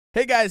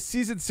Hey guys,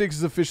 Season 6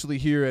 is officially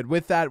here, and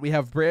with that, we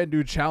have brand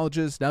new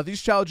challenges. Now,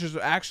 these challenges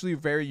are actually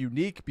very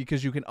unique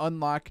because you can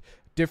unlock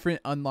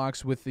different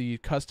unlocks with the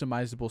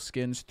customizable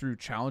skins through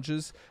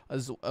challenges,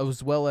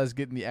 as well as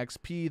getting the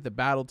XP, the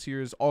battle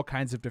tiers, all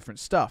kinds of different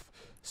stuff.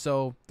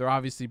 So they're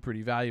obviously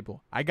pretty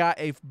valuable. I got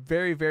a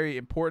very, very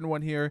important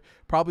one here,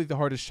 probably the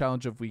hardest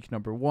challenge of week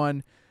number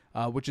 1.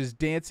 Which is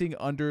dancing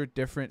under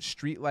different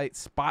streetlight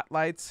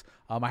spotlights.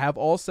 I have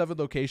all 7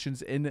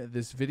 locations in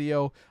this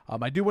video.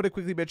 I do want to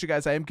quickly mention,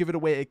 guys, I am giving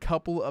away a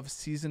couple of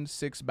Season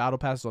 6 Battle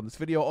Passes on this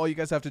video. All you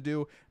guys have to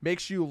do, make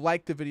sure you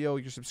like the video,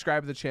 you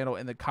subscribe to the channel,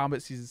 and then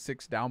comment Season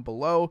 6 down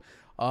below.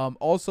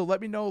 Also,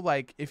 let me know,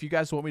 like, if you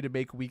guys want me to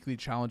make weekly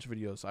challenge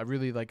videos. I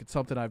really, like, it's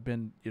something I've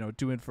been,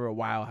 doing for a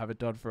while, haven't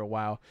done for a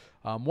while.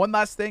 One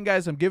last thing,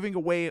 guys, I'm giving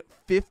away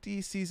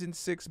 50 Season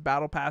 6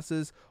 Battle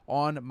Passes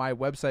on my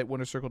website,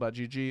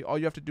 winnercircle.gg. All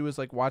you have to do is,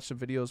 like, watch some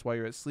videos while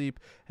you're at sleep,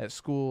 at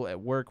school,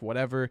 at work,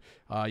 whatever.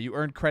 You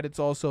earn credits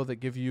also that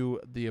give you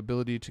the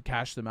ability to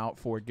cash them out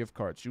for gift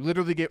cards. You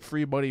literally get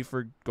free money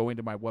for going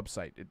to my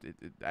website.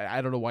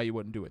 I don't know why you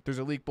wouldn't do it. There's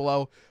a link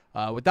below.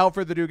 Without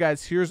further ado,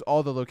 guys, here's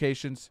all the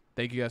locations.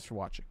 Thank you guys for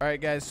watching. All right,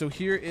 guys, so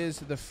here is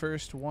the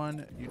first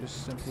one. You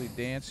just simply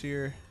dance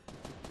here.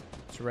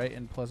 It's right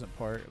in Pleasant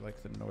Park,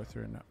 like the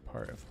northern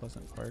part of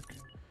Pleasant Park.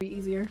 Be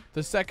easier.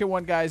 The second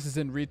one, guys, is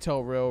in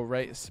Retail Row,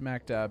 right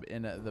smack dab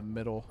in the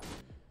middle.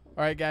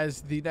 All right,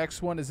 guys, the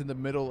next one is in the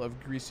middle of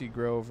Greasy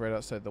Grove, right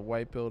outside the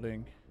white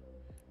building.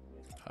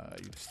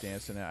 You just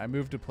dance in it. I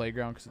moved to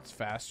Playground because it's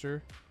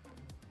faster,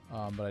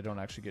 but I don't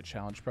actually get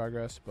challenge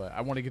progress. But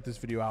I want to get this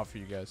video out for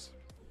you guys.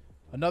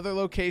 Another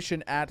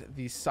location at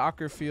the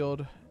soccer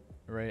field,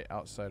 right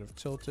outside of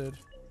Tilted.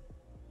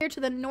 Here to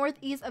the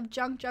northeast of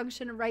Junk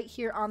Junction, right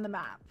here on the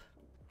map.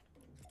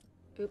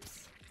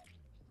 Oops.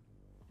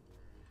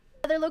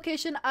 Another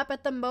location up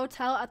at the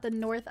motel at the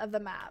north of the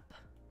map.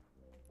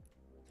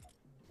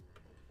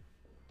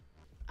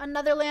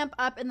 Another lamp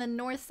up in the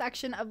north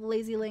section of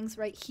Lazy Links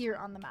right here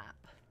on the map.